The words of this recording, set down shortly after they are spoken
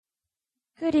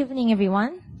Good evening,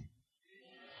 everyone.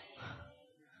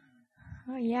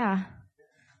 Oh, yeah.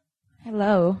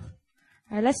 Hello.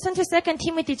 All right, let's turn to 2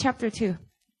 Timothy chapter 2.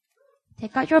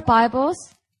 Take out your Bibles.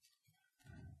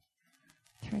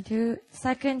 Turn to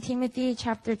 2 Timothy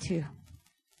chapter 2.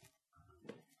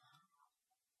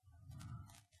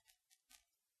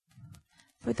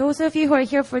 For those of you who are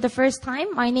here for the first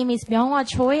time, my name is Myunghwa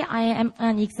Choi. I am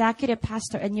an executive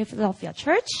pastor at New Philadelphia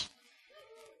Church.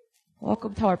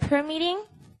 Welcome to our prayer meeting.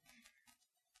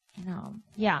 And,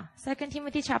 2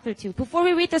 Timothy chapter 2. Before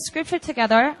we read the scripture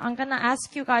together, I'm going to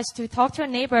ask you guys to talk to your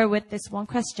neighbor with this one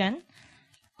question.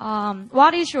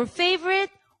 What is your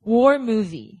favorite war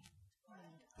movie?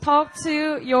 Talk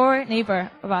to your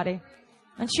neighbor about it.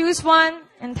 And choose one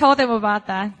and tell them about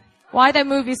that. Why that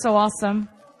movie is so awesome.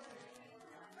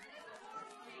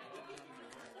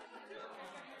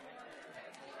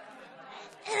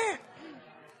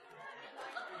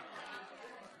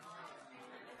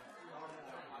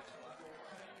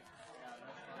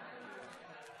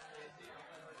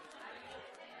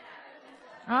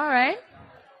 All right.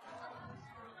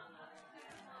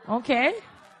 Okay.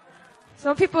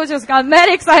 Some people just got mad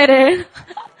excited.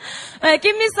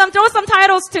 Throw some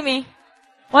titles to me.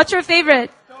 What's your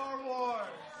favorite? Star Wars.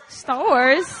 Star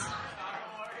Wars.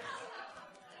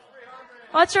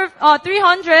 What's your,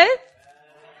 300?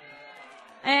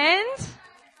 And?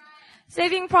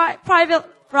 Saving Private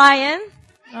Ryan.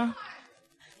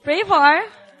 Braveheart.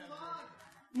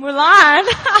 Mulan.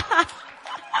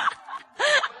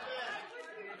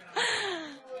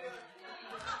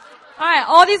 Alright,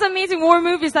 all these amazing war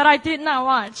movies that I did not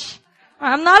watch.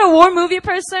 I'm not a war movie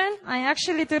person. I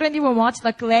actually didn't even watch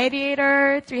like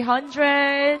Gladiator,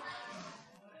 300.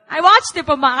 I watched it,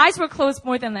 but my eyes were closed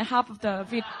more than like half of the,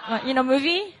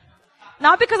 movie.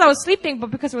 Not because I was sleeping, but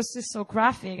because it was just so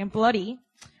graphic and bloody.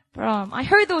 But, I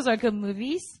heard those are good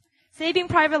movies. Saving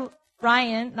Private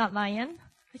Ryan, not Lion.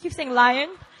 I keep saying Lion.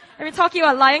 I've been talking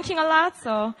about Lion King a lot,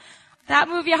 so. That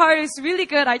movie, I heard, is really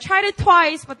good. I tried it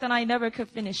twice, but then I never could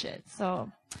finish it. So,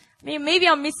 maybe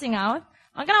I'm missing out.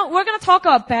 We're gonna talk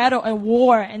about battle and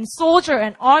war and soldier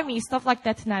and army, stuff like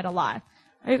that tonight a lot.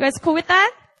 Are you guys cool with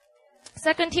that?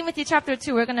 2 Timothy chapter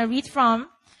 2, we're gonna read from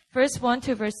verse 1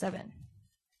 to verse 7.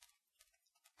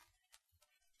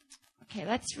 Okay,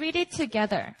 let's read it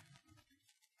together.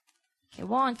 Okay,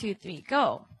 1, 2, 3,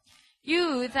 go.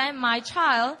 You then, my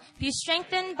child, be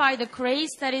strengthened by the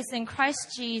grace that is in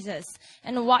Christ Jesus.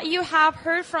 And what you have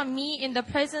heard from me in the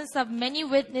presence of many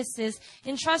witnesses,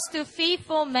 entrust to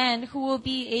faithful men who will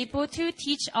be able to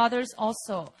teach others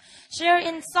also. Share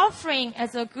in suffering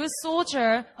as a good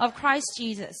soldier of Christ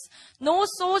Jesus. No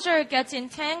soldier gets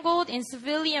entangled in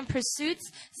civilian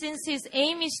pursuits, since his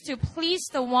aim is to please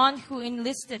the one who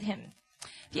enlisted him.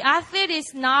 The athlete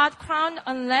is not crowned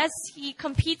unless he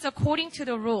competes according to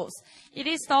the rules. It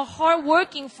is the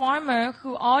hard-working farmer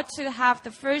who ought to have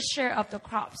the first share of the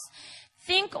crops.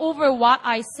 Think over what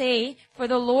I say, for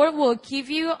the Lord will give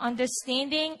you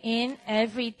understanding in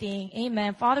everything.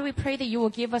 Amen. Father, we pray that you will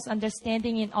give us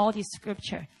understanding in all this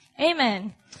scripture.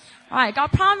 Amen. All right,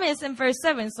 God promised in verse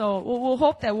 7, so we'll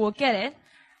hope that we'll get it.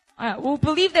 We'll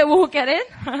believe that we'll get it.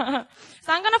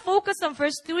 So I'm going to focus on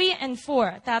verse 3 and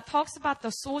 4 that talks about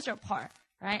the soldier part,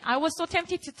 right? I was so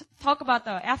tempted to talk about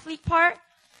the athlete part.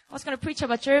 I was going to preach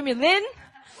about Jeremy Lin.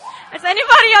 Is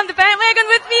anybody on the bandwagon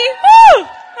with me? Woo!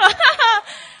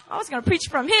 I was going to preach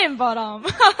from him, but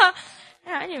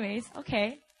yeah, anyways,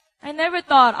 okay. I never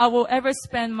thought I will ever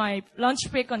spend my lunch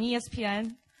break on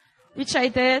ESPN, which I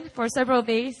did for several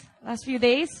days, last few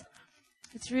days.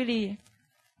 It's really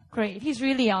great. He's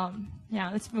really,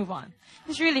 let's move on.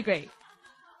 He's really great.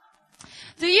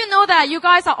 Do you know that you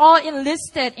guys are all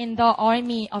enlisted in the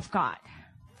army of God?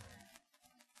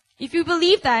 If you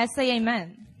believe that, say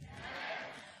amen.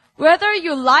 Whether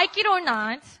you like it or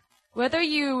not, whether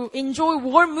you enjoy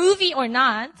war movie or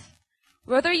not,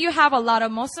 whether you have a lot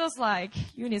of muscles like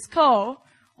Eunice Ko,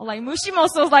 or like mushy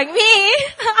muscles like me,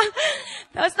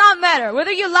 does not matter.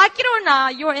 Whether you like it or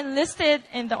not, you're enlisted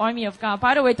in the army of God.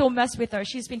 By the way, don't mess with her.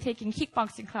 She's been taking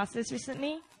kickboxing classes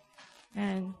recently.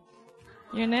 And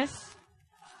Eunice.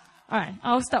 Alright,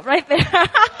 I'll stop right there.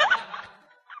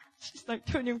 She's like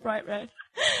turning bright red.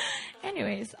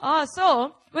 Anyways,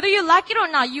 so, whether you like it or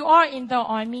not, you are in the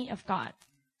army of God.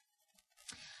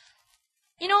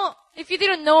 You know, if you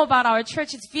didn't know about our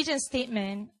church's vision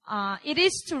statement, it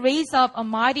is to raise up a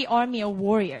mighty army of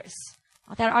warriors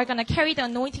that are going to carry the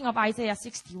anointing of Isaiah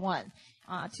 61,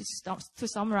 to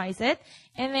summarize it.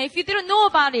 And if you didn't know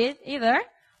about it either,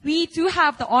 we do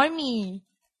have the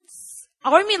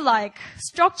army-like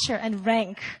structure and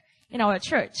rank in our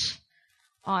church.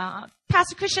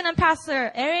 Pastor Christian and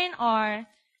Pastor Aaron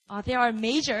they are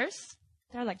majors.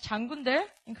 They're like 장군들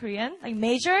in Korean, like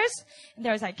majors. And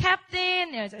there's like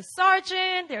captain, there's a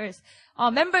sergeant, there's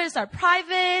members are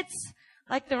privates.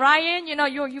 Like the Ryan,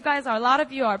 you guys a lot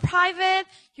of you are private.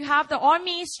 You have the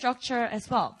army structure as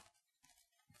well.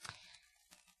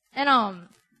 And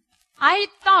I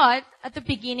thought at the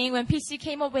beginning when PC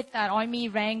came up with that army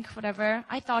rank, whatever,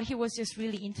 I thought he was just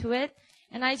really into it.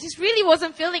 And I just really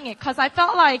wasn't feeling it because I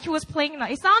felt like he was playing,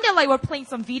 it sounded like we're playing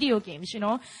some video games,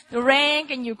 the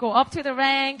rank and you go up to the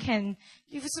rank and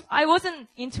I wasn't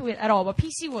into it at all, but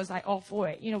PC was like all for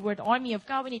it. We're the army of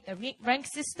God, we need the rank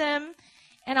system.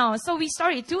 And, so we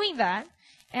started doing that.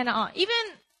 And,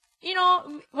 even,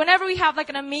 whenever we have like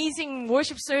an amazing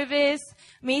worship service,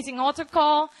 amazing altar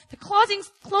call, the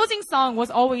closing song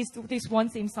was always this one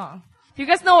same song. Do you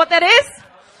guys know what that is?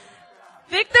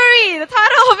 Victory! The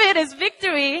title of it is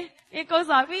Victory. It goes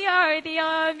like, we are the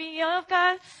army of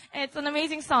God. And it's an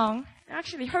amazing song.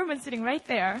 Actually, Herman's sitting right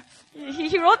there.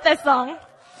 He wrote that song.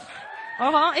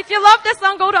 If you love that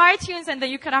song, go to iTunes and then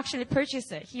you can actually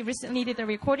purchase it. He recently did a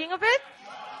recording of it.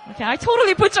 Okay, I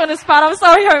totally put you on the spot. I'm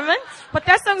sorry, Herman. But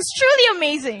that song is truly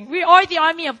amazing. We are the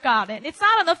army of God. And it's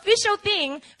not an official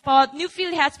thing, but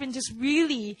Newfield has been just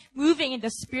really moving in the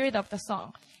spirit of the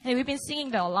song. And we've been singing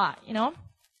that a lot,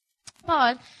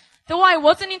 But though I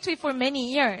wasn't into it for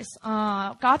many years,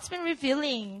 God's been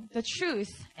revealing the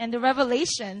truth and the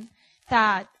revelation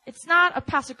that it's not a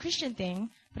Pastor Christian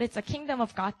thing, but it's a kingdom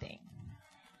of God thing.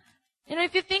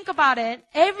 If you think about it,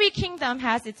 every kingdom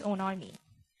has its own army.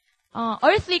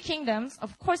 Earthly kingdoms,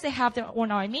 of course, they have their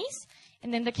own armies.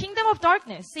 And then the kingdom of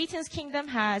darkness, Satan's kingdom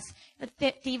has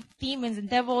demons and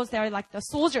devils. They're like the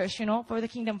soldiers, for the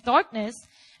kingdom of darkness.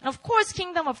 And of course,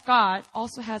 kingdom of God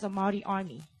also has a mighty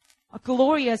army, a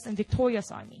glorious and victorious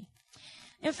army.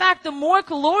 In fact, the more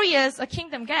glorious a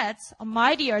kingdom gets, the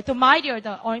mightier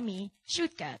the army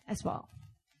should get as well.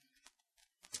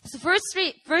 So verse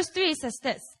 3 says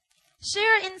this: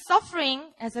 share in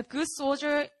suffering as a good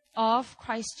soldier of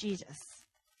Christ Jesus.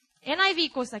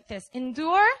 NIV goes like this: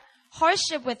 endure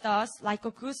hardship with us like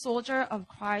a good soldier of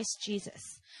Christ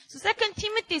Jesus. So 2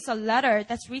 Timothy is a letter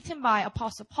that's written by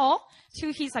Apostle Paul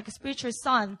to his spiritual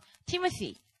son,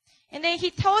 Timothy. And then he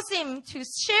tells him to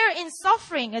share in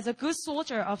suffering as a good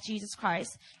soldier of Jesus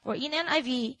Christ. Or in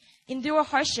NIV, endure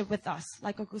hardship with us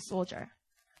like a good soldier.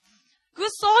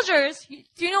 Good soldiers,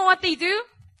 do you know what they do?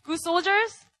 Good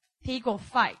soldiers, they go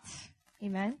fight.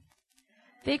 Amen.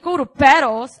 They go to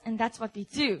battles, and that's what they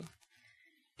do.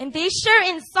 And they share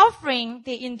in suffering,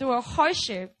 they endure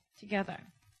hardship together.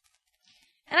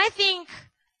 And I think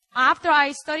after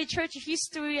I studied church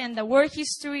history and the world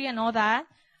history and all that,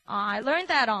 I learned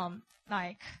that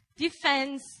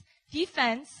defense,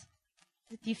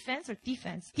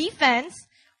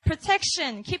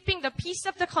 protection, keeping the peace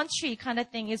of the country kind of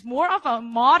thing is more of a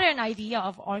modern idea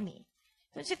of army.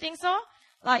 Don't you think so?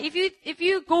 If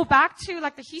you go back to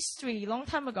the history long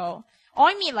time ago,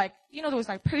 army those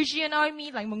Persian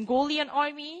army, Mongolian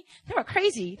army, they were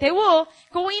crazy. They will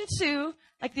go into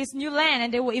this new land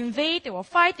and they will invade, they will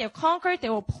fight, they will conquer, they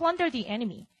will plunder the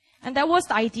enemy. And that was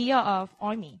the idea of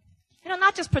army.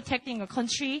 Not just protecting a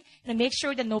country, make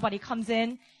sure that nobody comes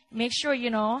in, make sure,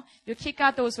 you kick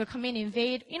out those who come in and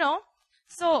invade,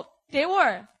 So they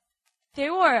were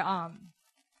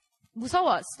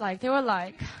무서웠어. They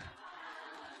were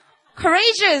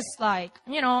courageous, they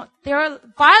were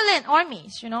violent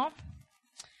armies,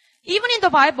 Even in the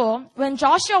Bible, when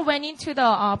Joshua went into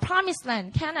the promised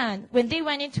land, Canaan, when they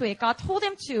went into it, God told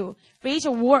them to wage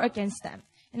a war against them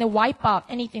and to wipe out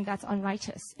anything that's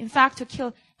unrighteous. In fact, to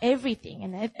kill everything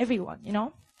and everyone,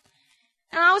 And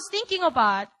I was thinking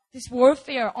about this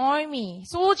warfare, army,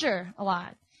 soldier a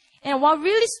lot. And what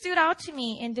really stood out to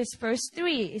me in this verse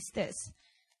 3 is this.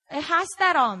 It has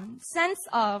that sense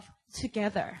of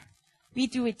together. We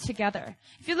do it together.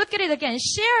 If you look at it again,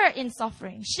 share in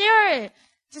suffering. Share,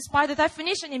 just by the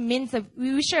definition, it means that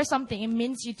we share something. It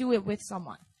means you do it with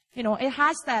someone. It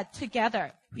has that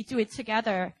together. We do it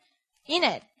together in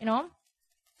it, And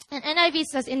NIV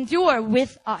says, endure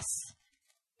with us.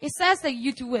 It says that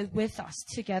you do it with us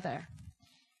together.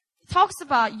 It talks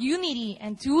about unity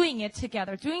and doing it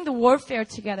together, doing the warfare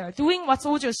together, doing what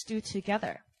soldiers do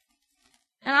together.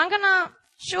 And I'm going to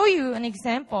show you an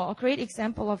example, a great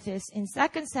example of this in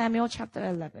 2 Samuel chapter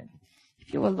 11.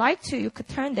 If you would like to, you could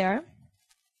turn there.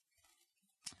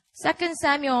 2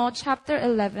 Samuel chapter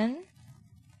 11,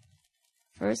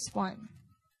 verse 1.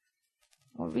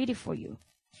 I'll read it for you.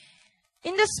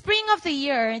 In the spring of the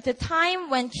year, the time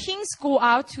when kings go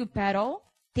out to battle,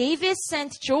 David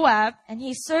sent Joab and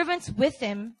his servants with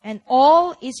him and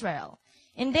all Israel.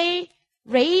 And they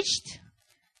ravaged,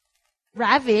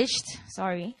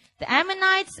 the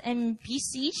Ammonites and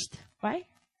besieged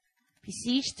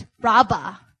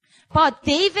Rabbah. But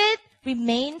David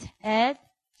remained at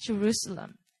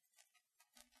Jerusalem.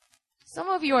 Some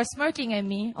of you are smirking at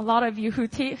me. A lot of you who's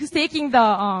taking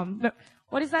the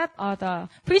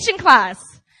preaching class.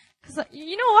 Cause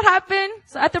you know what happened?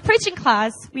 So at the preaching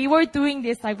class, we were doing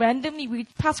this like randomly.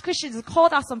 Pastor Christian just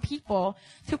called out some people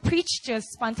to preach just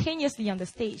spontaneously on the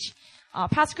stage.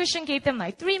 Pastor Christian gave them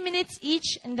like 3 minutes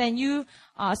each, and then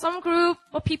some group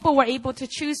of people were able to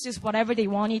choose just whatever they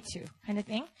wanted to, kind of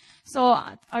thing. So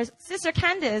our sister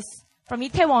Candace from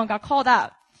Itaewon got called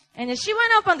out, and then she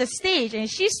went up on the stage and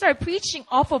she started preaching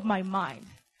off of my mind.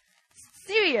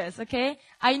 Serious, okay?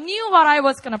 I knew what I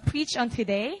was gonna preach on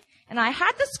today, and I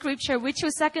had the scripture, which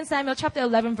was 2 Samuel chapter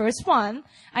 11, verse 1.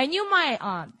 I knew there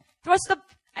was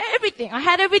everything. I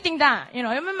had everything down, in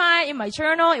my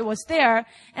journal. It was there,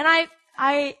 and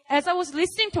as I was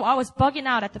listening to, I was bugging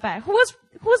out at the back. Who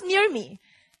was near me?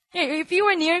 If you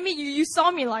were near me, you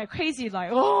saw me like crazy,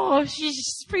 like, oh,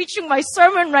 she's preaching my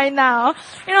sermon right now.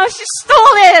 She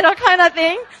stole it, kind of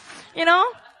thing,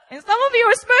 And some of you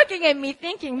were smirking at me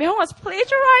thinking, Myungwa's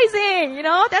plagiarizing,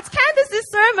 that's Candace's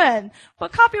sermon.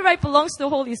 But copyright belongs to the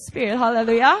Holy Spirit,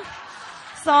 hallelujah.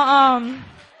 So,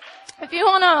 if you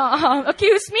wanna,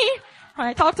 accuse me,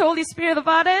 talk to the Holy Spirit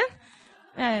about it.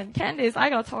 And Candace, I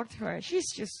gotta talk to her.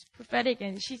 She's just prophetic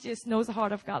and she just knows the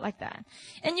heart of God like that.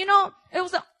 And it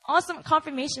was an awesome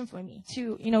confirmation for me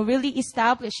to, really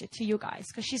establish it to you guys,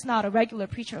 because she's not a regular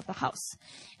preacher of the house.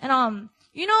 And,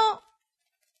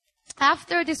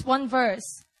 after this one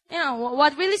verse,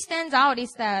 what really stands out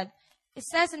is that it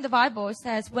says in the Bible, it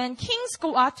says, when kings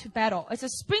go out to battle, it's a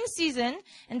spring season,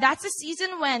 and that's the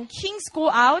season when kings go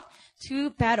out to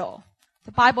battle.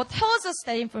 The Bible tells us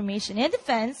that information in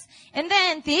defense. And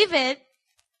then David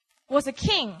was a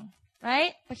king,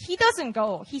 right? But he doesn't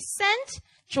go. He sent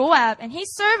Joab and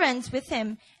his servants with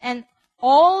him and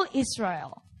all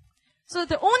Israel. So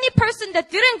the only person that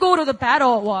didn't go to the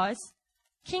battle was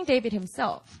King David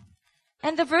himself.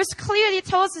 And the verse clearly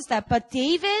tells us that, but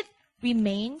David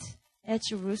remained at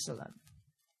Jerusalem.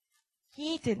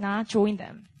 He did not join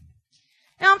them.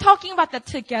 Now I'm talking about the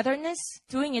togetherness,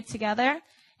 doing it together.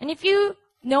 And if you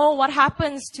know what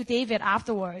happens to David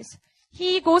afterwards,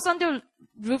 he goes on the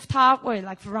rooftop or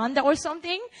like veranda or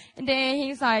something, and then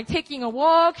he's like taking a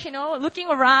walk, looking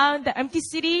around the empty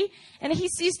city, and he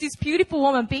sees this beautiful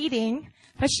woman bathing,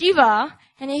 Bathsheba,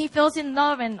 and then he falls in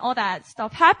love and all that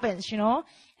stuff happens,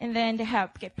 and then they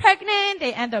get pregnant,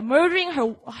 they end up murdering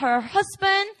her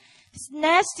husband. This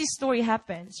nasty story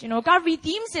happens, God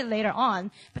redeems it later on,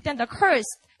 but then the curse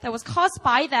that was caused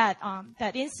by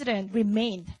that incident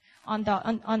remained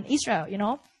on Israel,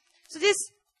 So this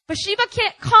Bathsheba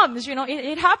comes,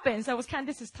 it happens. That was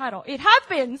Candace's title. It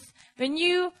happens when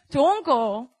you don't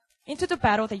go into the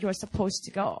battle that you're supposed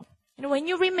to go. When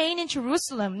you remain in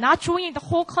Jerusalem, not joining the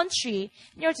whole country,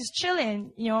 you're just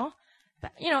chilling,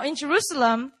 in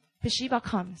Jerusalem, Bathsheba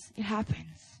comes. It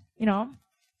happens,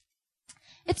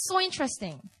 It's so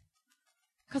interesting.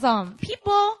 Cause,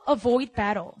 people avoid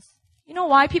battles. You know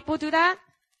why people do that?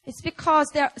 It's because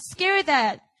they're scared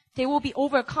that they will be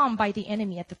overcome by the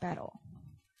enemy at the battle.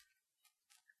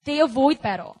 They avoid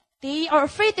battle. They are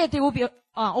afraid that they will be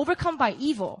overcome by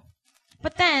evil.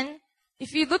 But then,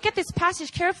 if you look at this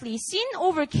passage carefully, sin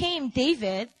overcame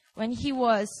David when he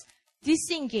was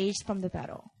disengaged from the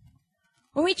battle.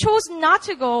 When he chose not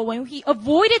to go, when he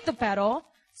avoided the battle,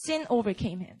 sin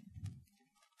overcame him.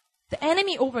 The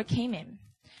enemy overcame him.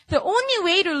 The only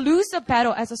way to lose a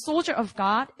battle as a soldier of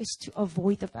God is to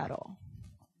avoid the battle.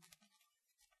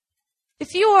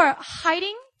 If you are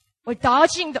hiding or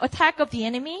dodging the attack of the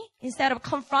enemy instead of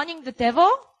confronting the devil,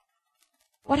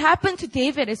 what happened to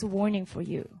David is a warning for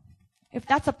you. If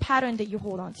that's a pattern that you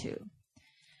hold on to.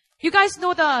 You guys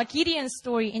know the Gideon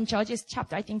story in Judges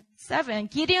chapter, 7.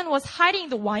 Gideon was hiding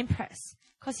the winepress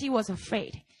because he was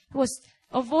afraid. He was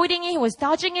avoiding it, he was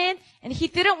dodging it, and he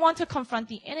didn't want to confront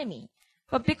the enemy.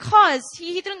 But because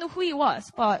he didn't know who he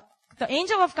was, but the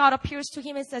angel of God appears to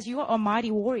him and says, you are a mighty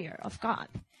warrior of God.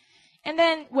 And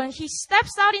then when he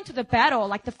steps out into the battle,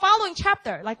 like the following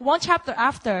chapter, like one chapter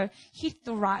after, he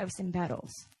thrives in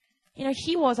battles.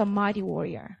 He was a mighty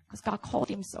warrior because God called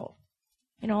him so.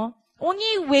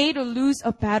 Only way to lose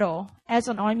a battle as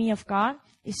an army of God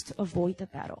is to avoid the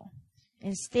battle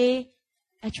and stay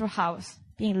at your house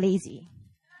being lazy.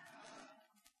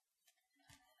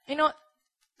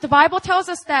 The Bible tells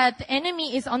us that the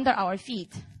enemy is under our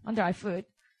feet, under our foot.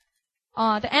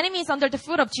 The enemy is under the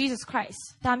foot of Jesus Christ.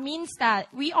 That means that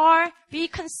we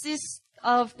consist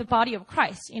of the body of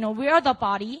Christ. You know, we are the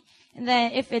body. And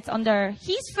then if it's under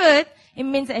his foot, it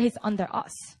means that he's under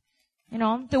us. You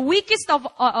know, the weakest of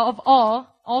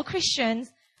all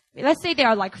Christians, let's say they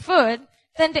are like foot,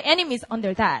 then the enemy is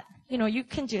under that. You know, you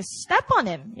can just step on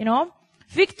him, you know.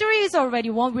 Victory is already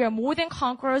won. We are more than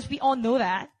conquerors. We all know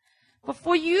that. But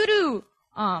for you to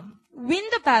win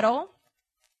the battle,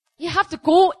 you have to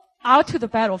go out to the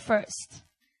battle first.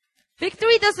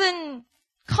 Victory doesn't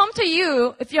come to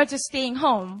you if you're just staying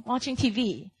home watching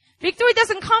TV. Victory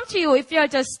doesn't come to you if you're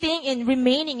just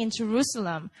remaining in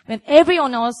Jerusalem when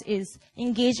everyone else is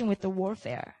engaging with the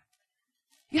warfare.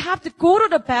 You have to go to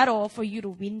the battle for you to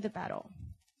win the battle.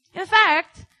 In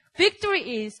fact,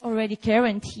 victory is already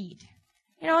guaranteed.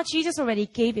 You know, Jesus already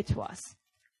gave it to us.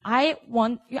 I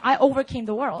overcame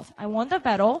the world. I won the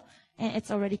battle, and it's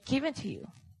already given to you.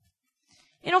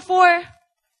 You know, for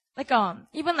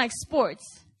even like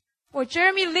sports, for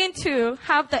Jeremy Lin to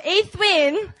have the 8th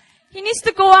win, he needs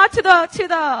to go out to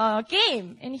the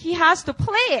game, and he has to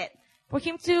play it for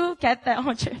him to get that.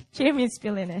 Oh, Jeremy's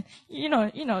feeling it. You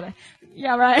know that.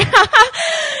 Yeah, right.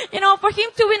 You know, for him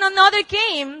to win another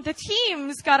game, the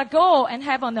team's gotta go and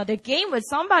have another game with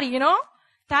somebody, you know?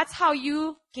 That's how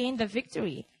you gain the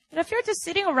victory. And if you're just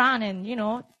sitting around and, you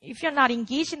know, if you're not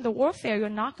engaged in the warfare, you're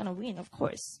not gonna win, of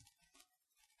course.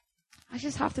 I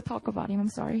just have to talk about him, I'm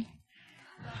sorry.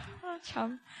 Oh,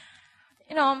 chum.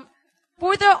 You know,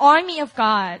 for the army of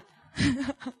God,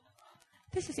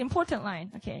 this is important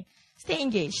line, okay. Stay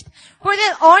engaged. For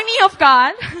the army of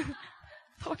God,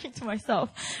 talking to myself.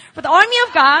 For the army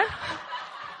of God,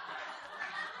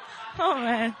 oh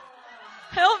man,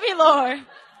 help me, Lord.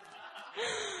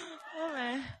 Oh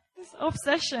man, this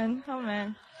obsession, oh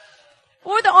man.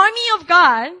 For the army of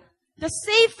God, the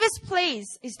safest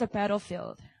place is the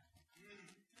battlefield.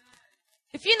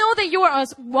 If you know that you are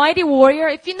a mighty warrior,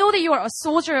 if you know that you are a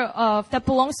soldier that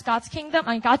belongs to God's kingdom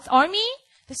and God's army,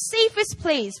 the safest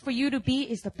place for you to be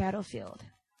is the battlefield.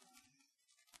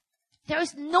 There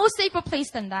is no safer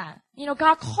place than that. You know,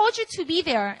 God called you to be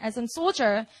there as a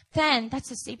soldier, then that's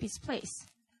the safest place.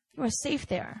 You are safe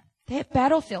there. The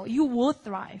battlefield, you will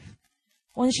thrive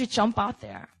once you jump out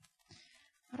there.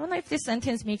 I don't know if this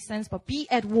sentence makes sense, but be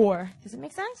at war. Does it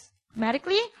make sense?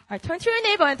 Grammatically? All right, turn to your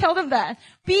neighbor and tell them that.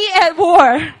 Be at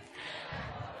war.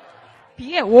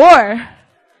 Be at war.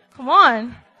 Come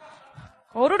on.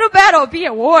 Go to the battle. Be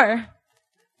at war.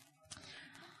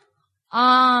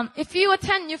 If you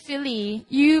attend New Philly,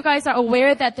 you guys are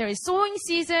aware that there is sowing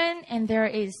season and there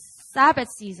is Sabbath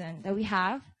season that we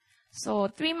have. So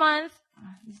 2 months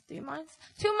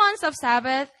of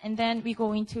Sabbath, and then we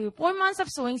go into 4 months of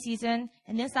sowing season,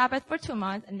 and then Sabbath for 2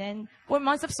 months, and then 4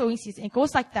 months of sowing season. It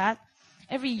goes like that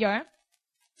every year.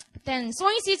 But then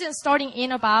sowing season starting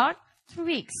in about 2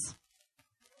 weeks.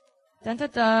 Dun dun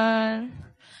dun.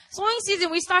 Sowing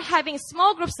season, we start having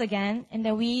small groups again, and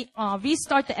then we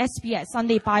restart the SBS,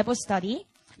 Sunday Bible Study.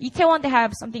 Itaewon, they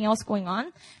have something else going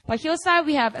on. But Hillside,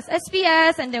 we have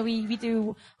SBS, and then we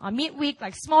do midweek,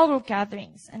 like small group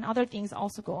gatherings, and other things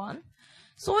also go on.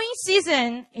 Sowing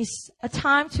season is a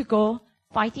time to go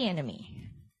fight the enemy.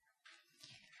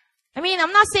 I mean,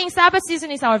 I'm not saying Sabbath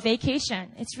season is our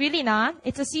vacation. It's really not.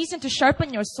 It's a season to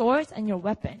sharpen your swords and your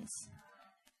weapons.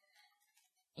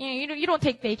 You don't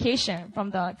take vacation from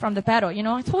the battle, you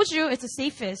know. I told you it's the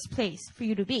safest place for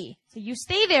you to be. So you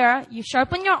stay there, you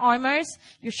sharpen your armors,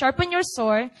 you sharpen your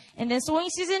sword, and then sowing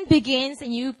season begins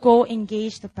and you go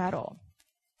engage the battle.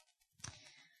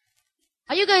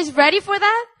 Are you guys ready for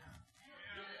that?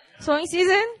 Sowing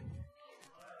season?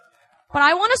 But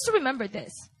I want us to remember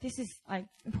this. This is like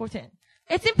important.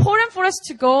 It's important for us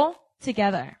to go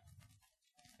together.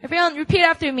 Everyone repeat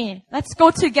after me. Let's go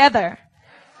together.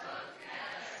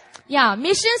 Yeah,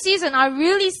 mission season, I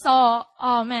really saw,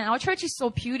 oh man, our church is so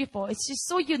beautiful. It's just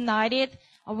so united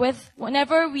with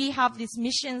whenever we have these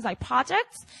missions like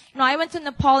projects. You know, I went to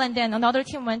Nepal and then another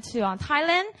team went to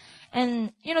Thailand.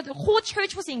 And, you know, the whole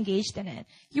church was engaged in it.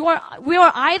 We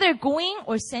were either going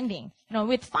or sending, you know,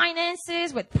 with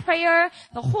finances, with prayer.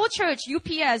 The whole church,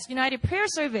 UPS, United Prayer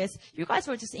Service, you guys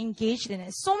were just engaged in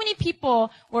it. So many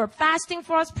people were fasting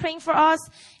for us, praying for us,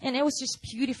 and it was just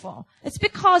beautiful. It's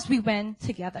because we went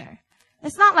together.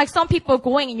 It's not like some people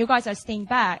going and you guys are staying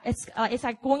back. It's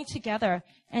like going together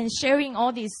and sharing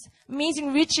all these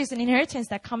amazing riches and inheritance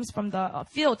that comes from the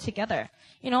field together.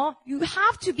 You know, you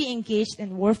have to be engaged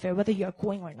in warfare, whether you're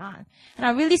going or not. And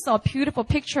I really saw a beautiful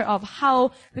picture of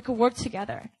how we could work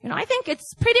together. You know, I think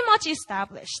it's pretty much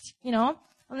established, you know,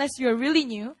 unless you're really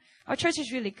new. Our church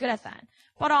is really good at that.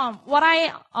 But,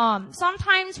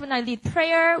 sometimes when I lead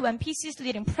prayer, when PC is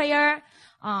leading prayer,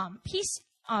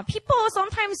 people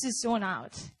sometimes just zone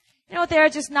out. they're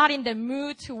just not in the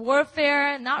mood to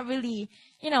warfare, not really,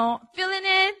 feeling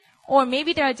it. Or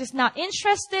maybe they're just not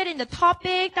interested in the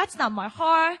topic. That's not my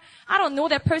heart. I don't know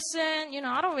that person.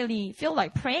 I don't really feel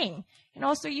like praying.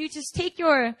 So you just take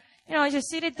your, just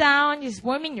sit it down, just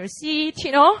warming your seat,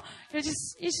 you're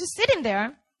just sitting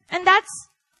there. And that's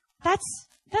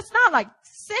not like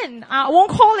sin. I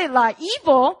won't call it like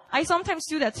evil. I sometimes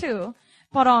do that too.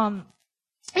 But,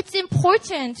 it's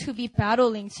important to be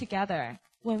battling together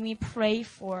when we pray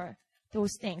for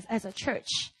those things as a church.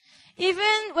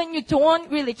 Even when you don't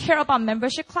really care about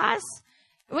membership class,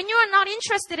 when you are not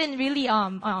interested in really,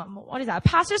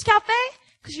 pastor's cafe,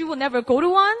 because you will never go to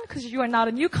one, because you are not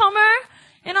a newcomer,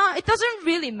 it doesn't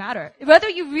really matter. Whether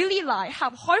you really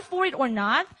have heart for it or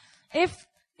not, if,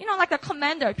 like the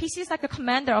commander, PC is like the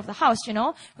commander of the house,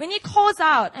 when he calls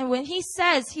out and when he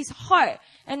says his heart,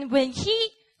 and when he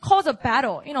calls a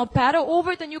battle, battle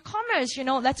over the newcomers,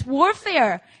 let's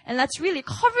warfare, and let's really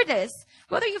cover this.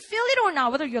 Whether you feel it or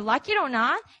not, whether you like it or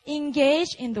not,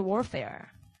 engage in the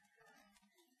warfare.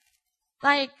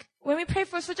 Like, when we pray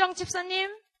for Sujang Jipsa님,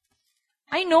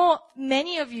 I know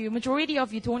many of you, majority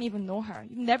of you don't even know her.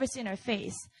 You've never seen her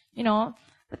face,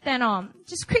 But then,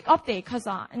 just quick update, cause,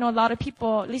 a lot of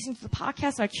people listening to the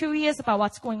podcast are curious about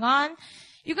what's going on.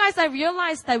 You guys, I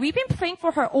realized that we've been praying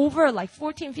for her over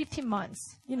 14, 15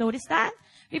 months. You notice that?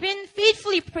 We've been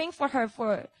faithfully praying for her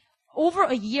for over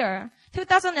a year.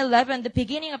 2011, the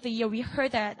beginning of the year, we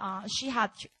heard that she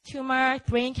had tumor,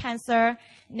 brain cancer,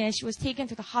 and then she was taken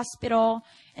to the hospital.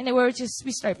 And then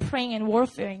we started praying and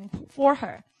warfaring for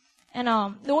her. And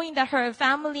knowing that her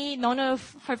family, none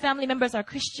of her family members are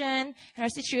Christian, and her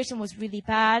situation was really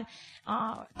bad,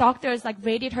 doctors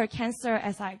rated her cancer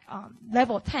as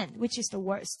level 10, which is the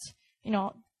worst.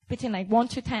 Between 1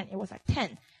 to 10, it was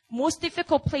 10. Most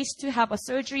difficult place to have a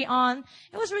surgery on.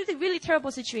 It was really, really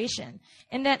terrible situation.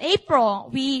 And then April,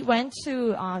 we went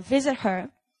to visit her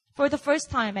for the first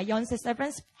time at Yonsei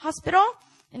Severance Hospital.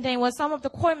 And then it was some of the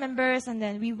core members, and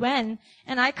then we went,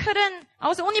 and I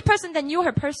was the only person that knew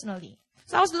her personally.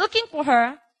 So I was looking for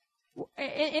her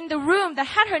in the room that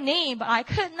had her name, but I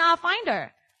could not find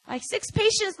her. 6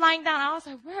 patients lying down. I was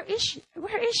like, where is she?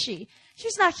 Where is she?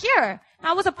 She's not here. And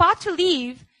I was about to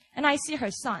leave, and I see her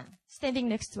son standing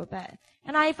next to a bed.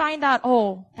 And I find out,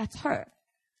 oh, that's her.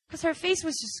 Because her face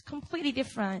was just completely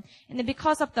different. And then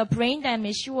because of the brain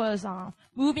damage, she was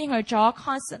moving her jaw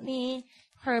constantly.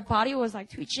 Her body was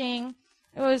twitching.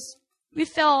 We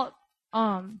felt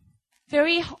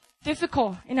very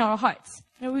difficult in our hearts.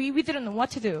 We didn't know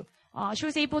what to do. She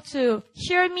was able to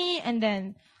hear me and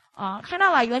then kind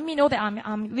of let me know that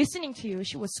I'm listening to you.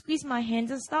 She would squeeze my hands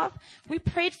and stuff. We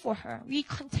prayed for her. We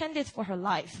contended for her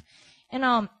life.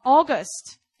 And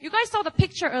August, you guys saw the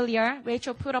picture earlier.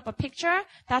 Rachel put up a picture.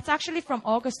 That's actually from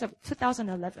August of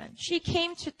 2011. She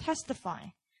came to testify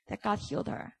that God healed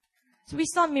her. So we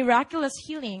saw miraculous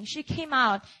healing. She came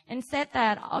out and said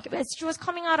that as she was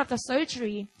coming out of the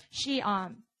surgery,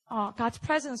 God's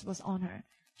presence was on her.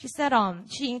 She said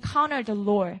she encountered the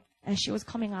Lord as she was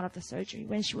coming out of the surgery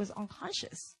when she was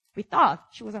unconscious. We thought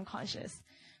she was unconscious.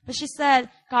 But she said,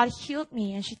 God healed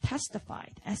me, and she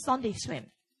testified at Sunday Swim.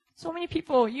 So many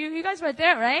people, you guys were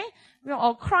there, right? We were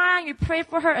all crying. We prayed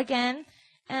for her again.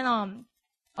 And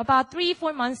about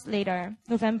 3-4 months later,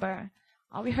 November,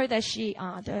 we heard that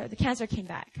the cancer came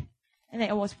back, and then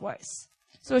it was worse.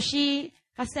 So she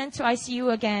got sent to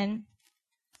ICU again.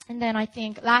 And then I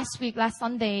think last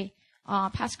Sunday,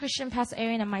 Pastor Christian, Pastor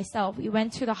Aaron, and myself, we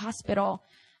went to the hospital,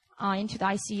 into the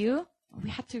ICU. We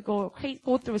had to go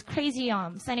through crazy,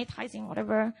 sanitizing,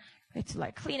 whatever. We had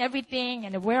to clean everything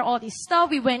and wear all this stuff.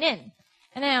 We went in.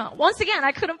 And then once again,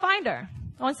 I couldn't find her.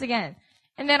 Once again.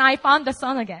 And then I found the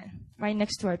son again, right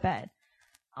next to her bed.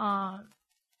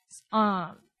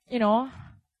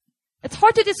 It's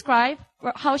hard to describe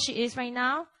how she is right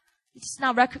now. It's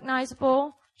not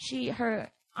recognizable.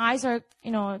 Her eyes are,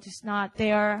 just not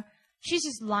there. She's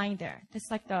just lying there. That's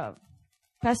the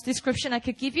best description I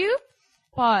could give you.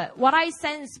 But what I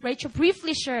sensed, Rachel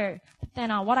briefly shared, then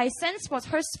what I sensed was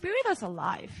her spirit was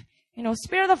alive.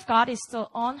 Spirit of God is still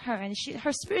on her, and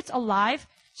her spirit's alive.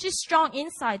 She's strong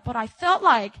inside, but I felt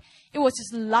like it was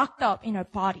just locked up in her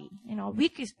body.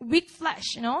 Weak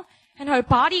flesh, and her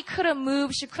body couldn't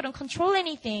move. She couldn't control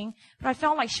anything, but I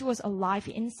felt like she was alive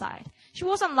inside. She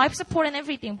was on life support and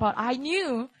everything, but I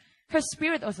knew her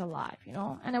spirit was alive,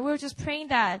 and we were just praying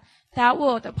that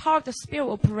the power of the spirit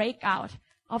will break out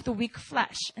of the weak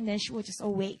flesh, and then she will just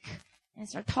awake and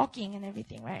start talking and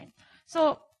everything, right?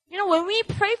 So, when we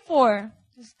pray for,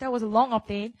 that was a long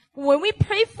update, when we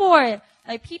pray for,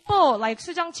 people like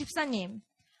Sujang Jipsa님,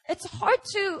 It's hard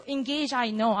to engage,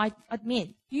 I know, I admit.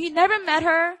 You never met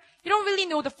her. You don't really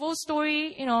know the full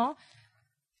story,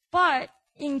 but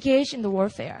engage in the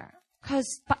warfare.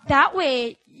 Because that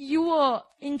way, you will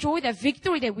enjoy the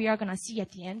victory that we are going to see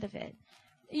at the end of it.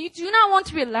 You do not want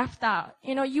to be left out.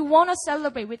 You want to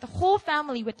celebrate with the whole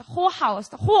family, with the whole house,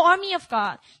 the whole army of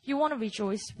God. You want to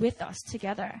rejoice with us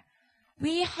together.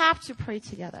 We have to pray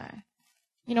together.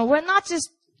 We're not just,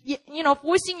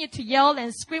 forcing you to yell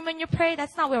and scream when you pray.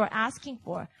 That's not what we're asking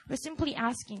for. We're simply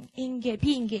asking,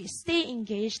 be engaged, stay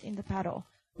engaged in the battle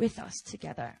with us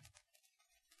together.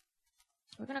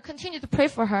 We're going to continue to pray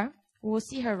for her. We'll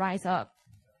see her rise up.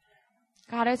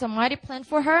 God has a mighty plan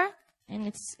for her, and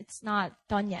it's not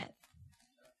done yet.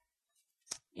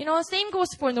 Same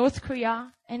goes for North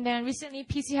Korea. And then recently,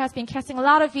 PC has been casting a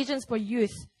lot of visions for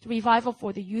youth, the revival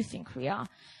for the youth in Korea.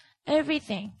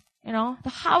 Everything,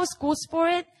 the house goes for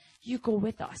it. You go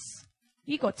with us.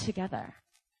 We go together.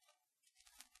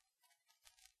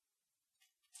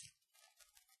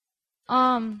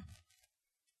 And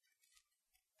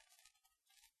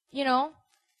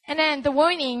then the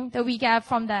warning that we get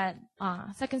from that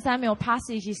 2 Samuel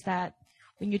passage is that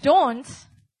when you don't,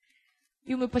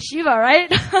 you move Bathsheba,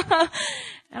 right?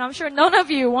 And I'm sure none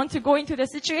of you want to go into the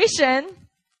situation.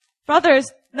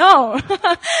 Brothers, no.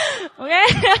 Okay?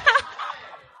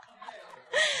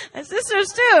 And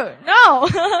sisters too, no.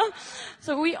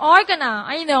 So we are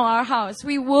our house,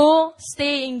 we will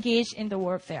stay engaged in the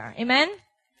warfare. Amen?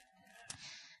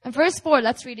 And verse 4,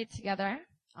 let's read it together.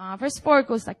 Verse 4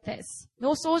 goes like this.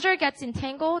 No soldier gets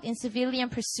entangled in civilian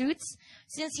pursuits,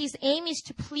 since his aim is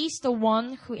to please the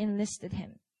one who enlisted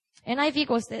him. NIV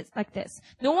goes like this.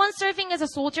 No one serving as a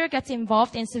soldier gets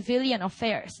involved in civilian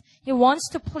affairs. He wants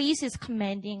to please his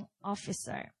commanding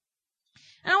officer.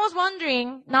 And I was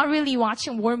wondering, not really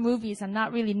watching war movies and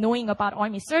not really knowing about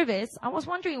army service, I was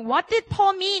wondering, what did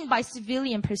Paul mean by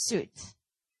civilian pursuit?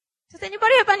 Does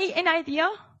anybody have any idea?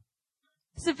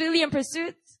 Civilian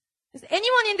pursuit? Is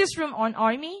anyone in this room on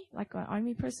army? Like an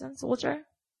army person, soldier?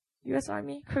 US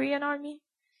Army? Korean Army?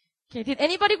 Okay, did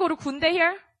anybody go to 군대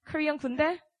here? Korean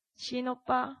군대? Shin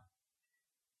oppa?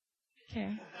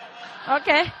 Okay.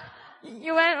 Okay.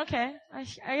 You went? Okay. I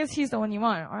guess he's the only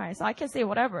one. Alright, so I can say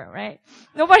whatever, right?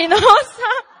 Nobody knows?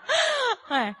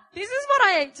 Right. This is what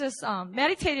I just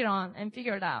meditated on and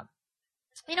figured out.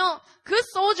 Good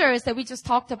soldiers that we just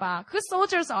talked about, good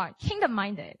soldiers are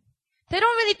kingdom-minded. They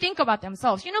don't really think about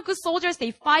themselves. Good soldiers,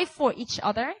 they fight for each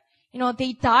other.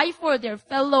 They die for their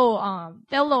fellow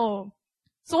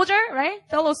soldier, right?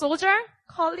 Fellow soldier,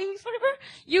 colleagues, whatever.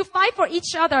 You fight for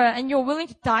each other and you're willing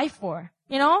to die for,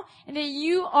 and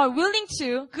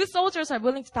then good soldiers are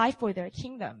willing to die for their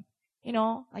kingdom.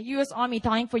 Like US Army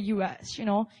dying for US,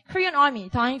 Korean Army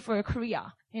dying for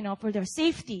Korea, for their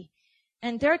safety.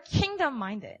 And they're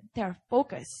kingdom-minded. They're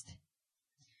focused.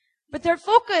 But their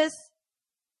focus,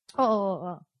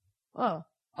 alright.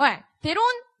 They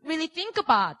don't really think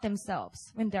about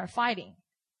themselves when they're fighting.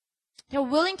 They're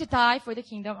willing to die for the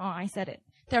kingdom. Oh, I said it.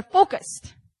 They're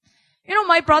focused.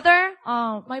 My brother,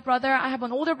 I have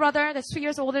an older brother that's 2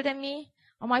 years older than me.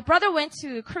 My brother went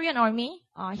to Korean Army.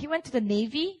 He went to the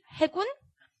Navy, 해군.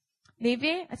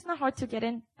 Navy. It's not hard to get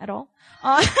in at all.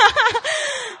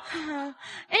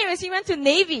 Anyways, he went to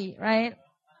Navy, right?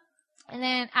 And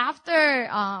then after,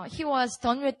 he was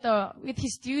done with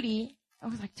his duty, it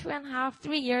was like 2.5,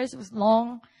 3 years. It was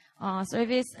long,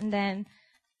 service. And then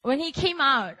when he came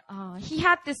out, he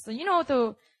had this,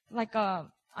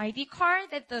 ID card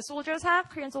that the soldiers have.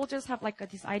 Korean soldiers have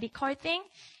this ID card thing.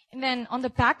 And then on the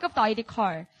back of the ID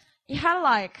card, it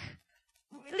had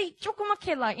really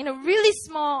조그맣게 in a really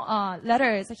small,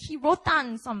 letters. He wrote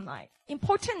down some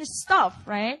important stuff,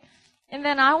 right? And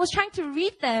then I was trying to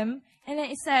read them, and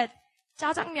then it said,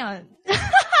 짜장면.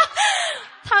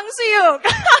 탕수육.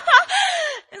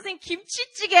 It's like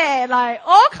김치찌개,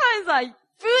 all kinds of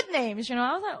food names, I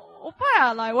was like,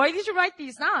 오빠야, why did you write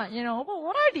these down? But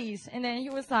what are these? And then he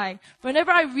was like,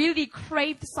 whenever I really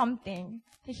craved something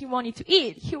that he wanted to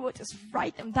eat, he would just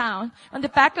write them down on the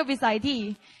back of his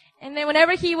ID. And then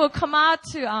whenever he would come out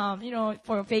to,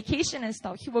 for vacation and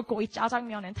stuff, he would go eat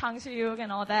짜장면 and 탕수육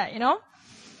and all that,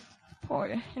 Poor,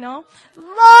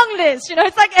 long list,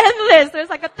 it's endless. There's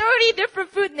 30 different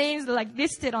food names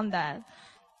listed on that.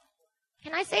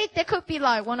 Can I say that could be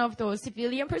one of those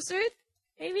civilian pursuit?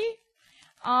 Maybe?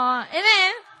 And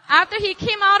then, after he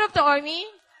came out of the army,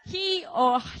 he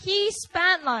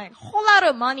spent whole lot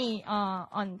of money,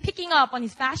 on picking up on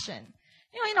his fashion.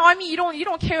 In the army, you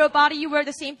don't care about it. You wear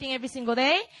the same thing every single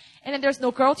day. And then there's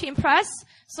no girl to impress.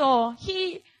 So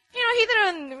he he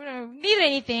didn't need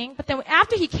anything. But then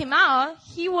after he came out,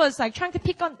 he was like trying to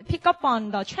pick up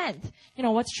on the trend.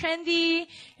 What's trendy,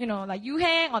 like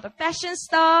yuheng, all the fashion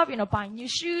stuff, buying new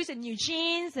shoes and new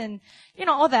jeans and,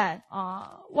 all that.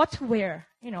 What to wear,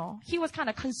 He was kind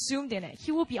of consumed in it.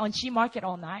 He will be on Gmarket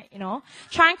all night,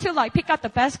 trying to like pick out the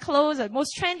best clothes, the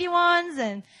most trendy ones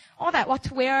and all that. What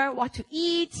to wear, what to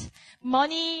eat,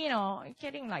 money,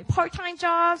 getting like part-time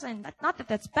jobs and not that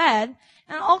that's bad.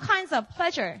 And all kinds of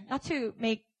pleasure. Not to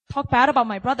talk bad about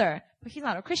my brother, but he's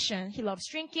not a Christian. He loves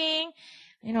drinking.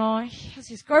 He has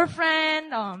his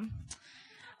girlfriend,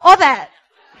 all that.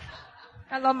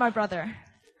 I love my brother.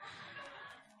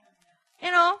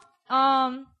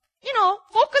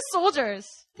 Focus soldiers,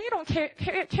 they don't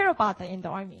care about that in the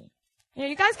army.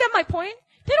 You guys get my point?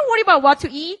 They don't worry about what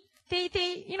to eat. They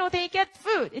get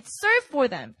food. It's served for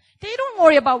them. They don't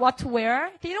worry about what to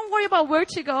wear. They don't worry about where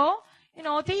to go.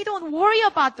 They don't worry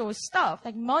about those stuff.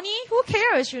 Like money, who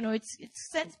cares? It's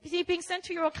being sent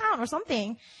to your account or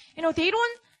something. They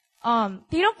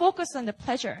don't focus on the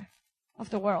pleasure of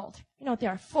the world. They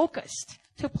are focused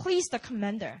to please the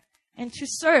commander and to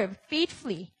serve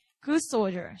faithfully good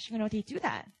soldiers. They do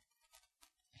that.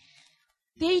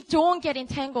 They don't get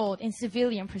entangled in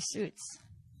civilian pursuits.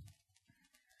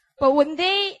 But when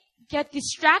they get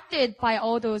distracted by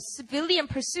all those civilian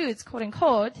pursuits, quote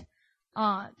unquote,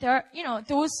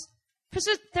 those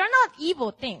pursuits, they're not evil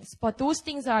things, but those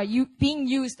things are being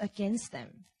used against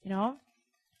them,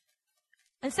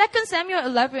 In 2 Samuel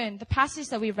 11, the passage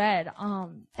that we read,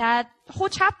 that whole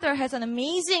chapter has an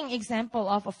amazing example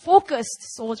of a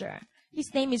focused soldier.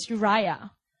 His name is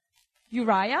Uriah.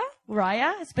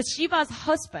 Uriah is Bathsheba's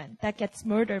husband that gets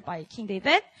murdered by King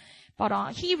David.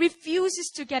 But he refuses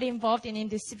to get involved in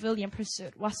this civilian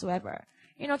pursuit whatsoever.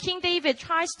 King David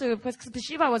tries to, because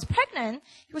Bathsheba was pregnant,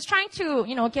 he was trying to,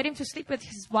 get him to sleep with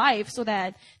his wife so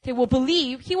that he will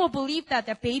believe that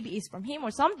their baby is from him or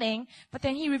something. But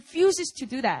then he refuses to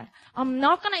do that. I'm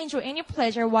not going to enjoy any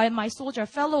pleasure while my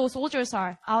fellow soldiers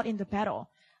are out in the battle.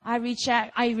 I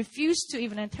refuse to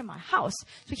even enter my house.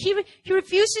 So he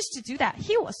refuses to do that.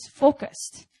 He was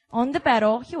focused on the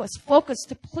battle. He was focused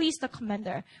to please the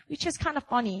commander, which is kind of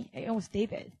funny. It was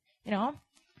David,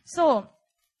 So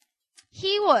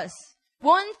he was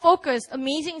one focused,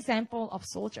 amazing example of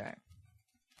soldier.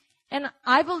 And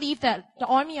I believe that the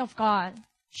army of God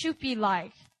should be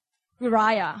like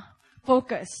Uriah,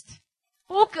 focused,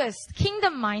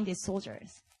 kingdom-minded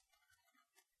soldiers.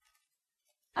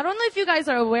 I don't know if you guys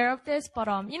are aware of this, but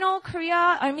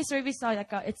Korea Army service are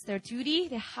it's their duty.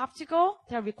 They have to go.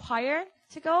 They're required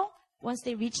to go. Once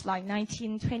they reach like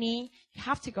 19, 20, you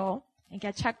have to go and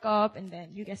get checked up, and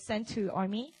then you get sent to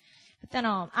army. But then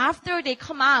after they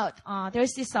come out,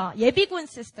 there's this 예비군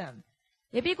system.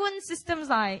 예비군 system's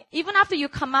like even after you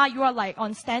come out, you are like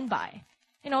on standby.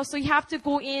 So you have to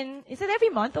go in. Is it every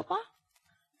month, oppa?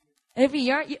 Every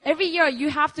year you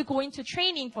have to go into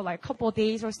training for like a couple of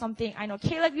days or something. I know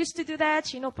Caleb used to do that,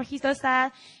 but he does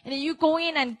that. And then you go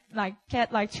in and like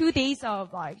get like 2 days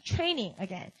of like training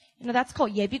again. That's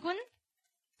called 예비군.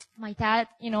 My dad,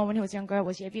 when he was younger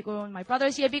was 예비군. My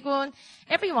brother's 예비군.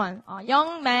 Everyone,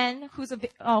 young man who's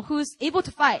able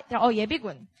to fight, they're all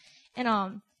예비군.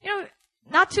 And,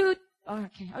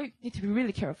 okay, I need to be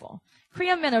really careful.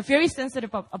 Korean men are very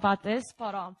sensitive about this,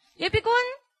 but,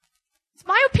 예비군, it's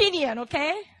my opinion,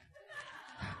 okay?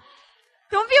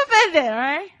 Don't be offended,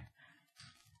 alright?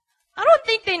 I don't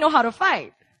think they know how to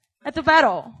fight at the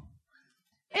battle.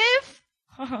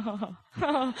 Alright,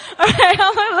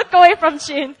 I'm gonna look away from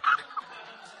Chin.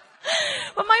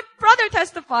 But my brother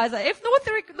testifies that if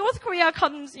North Korea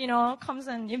comes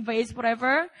and invades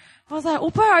whatever, I was like,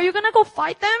 Oppa, are you gonna go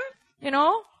fight them?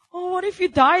 Oh, what if you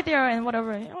die there and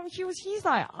whatever? He's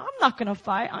like, I'm not gonna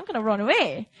fight. I'm gonna run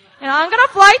away. I'm gonna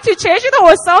fly to Jeju-do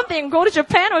or something, go to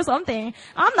Japan or something.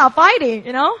 I'm not fighting,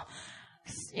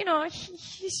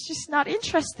 He's just not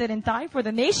interested in dying for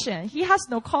the nation. He has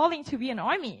no calling to be an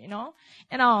army,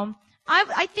 And,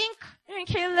 I think,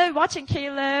 watching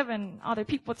Caleb and other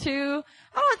people too,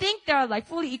 I don't think they're like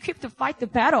fully equipped to fight the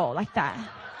battle like that.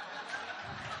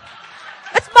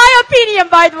 That's my opinion,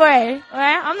 by the way.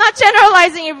 Right? I'm not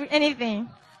generalizing anything.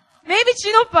 Maybe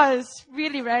Jin Oppa is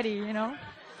really ready, You're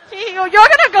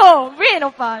gonna go. Rin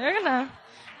Oppa. You're gonna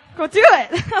go do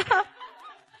it.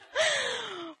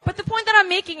 But the point that I'm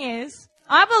making is,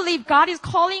 I believe God is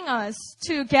calling us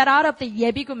to get out of the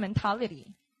예비군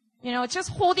mentality. Just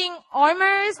holding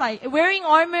armors, like wearing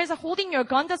armors, holding your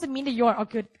gun doesn't mean that you're a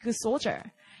good soldier.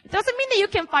 It doesn't mean that you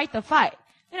can fight the fight.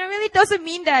 It really doesn't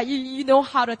mean that you know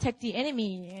how to attack the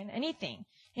enemy and anything,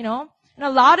 And a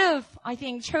lot of, I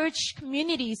think, church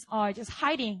communities are just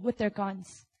hiding with their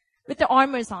guns. with the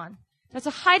armors on. That's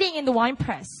hiding in the wine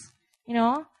press,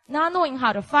 not knowing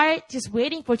how to fight, just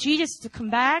waiting for Jesus to come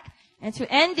back and to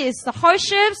end the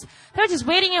hardships. They're just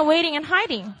waiting and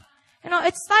hiding.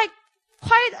 It's like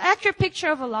quite an accurate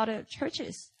picture of a lot of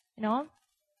churches, They're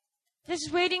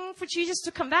just waiting for Jesus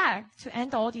to come back to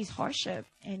end all these hardships,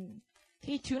 and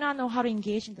they do not know how to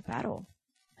engage in the battle.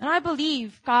 And I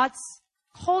believe God's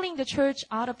calling the church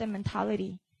out of that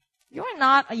mentality. You're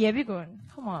not a 예비군.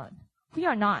 Come on. We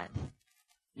are not.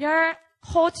 You're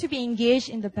called to be engaged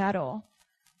in the battle.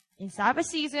 In Sabbath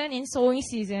season, in sowing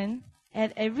season,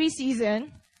 at every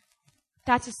season,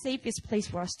 that's the safest place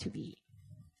for us to be.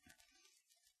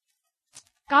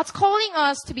 God's calling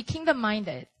us to be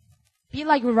kingdom-minded. Be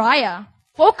like Uriah,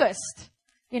 focused,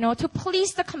 to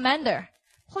please the commander,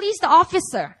 please the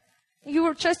officer. You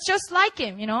were just like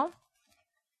him,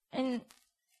 And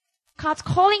God's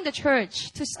calling the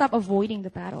church to stop avoiding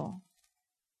the battle,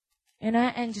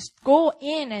 and just go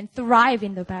in and thrive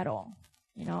in the battle,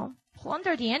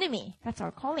 Plunder the enemy. That's our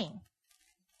calling.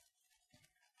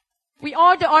 We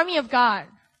are the army of God.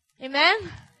 Amen?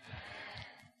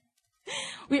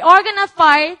 We are gonna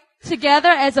fight together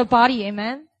as a body.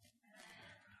 Amen?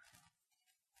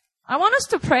 I want us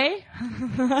to pray.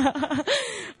 I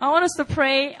want us to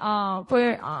pray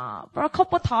for a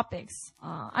couple topics.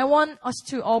 I want us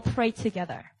to all pray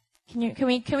together. Can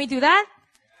we do that?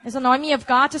 As an army of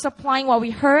God, just applying what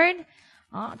we heard.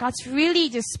 God's really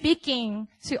just speaking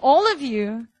to all of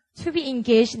you to be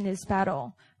engaged in this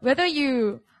battle. Whether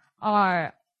you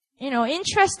are,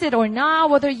 interested or not,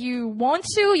 whether you want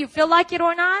to, you feel like it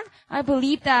or not, I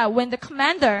believe that when the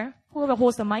commander, whoever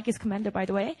holds the mic is commander, by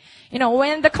the way,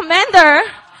 when the commander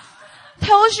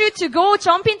tells you to go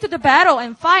jump into the battle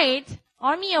and fight,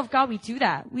 army of God, we do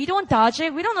that. We don't dodge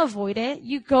it. We don't avoid it.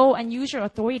 You go and use your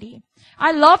authority.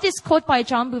 I love this quote by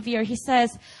John Bevere. He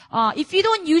says, if you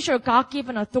don't use your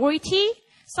God-given authority,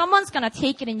 someone's gonna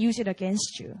take it and use it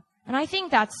against you. And I think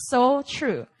that's so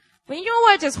true. When you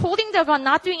are just holding the gun,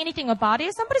 not doing anything about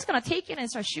it, somebody's gonna take it and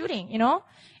start shooting,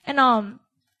 And,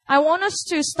 I want us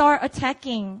to start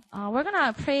attacking. We're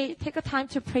gonna take a time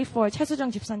to pray for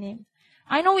최수정 집사님.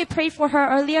 I know we prayed for her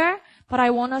earlier, but I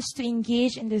want us to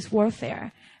engage in this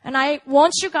warfare. And I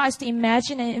want you guys to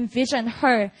imagine and envision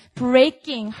her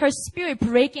spirit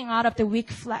breaking out of the weak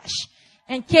flesh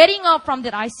and getting up from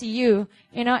that ICU,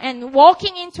 and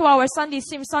walking into our Sunday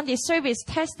service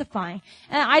testifying.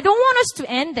 And I don't want us to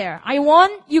end there. I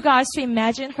want you guys to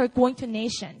imagine her going to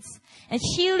nations and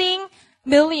healing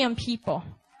million people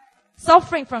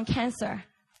suffering from cancer.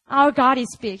 Our God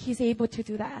is big. He's able to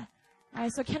do that. All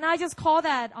right, so can I just call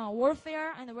that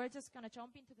warfare, and we're just going to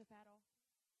jump into the battle.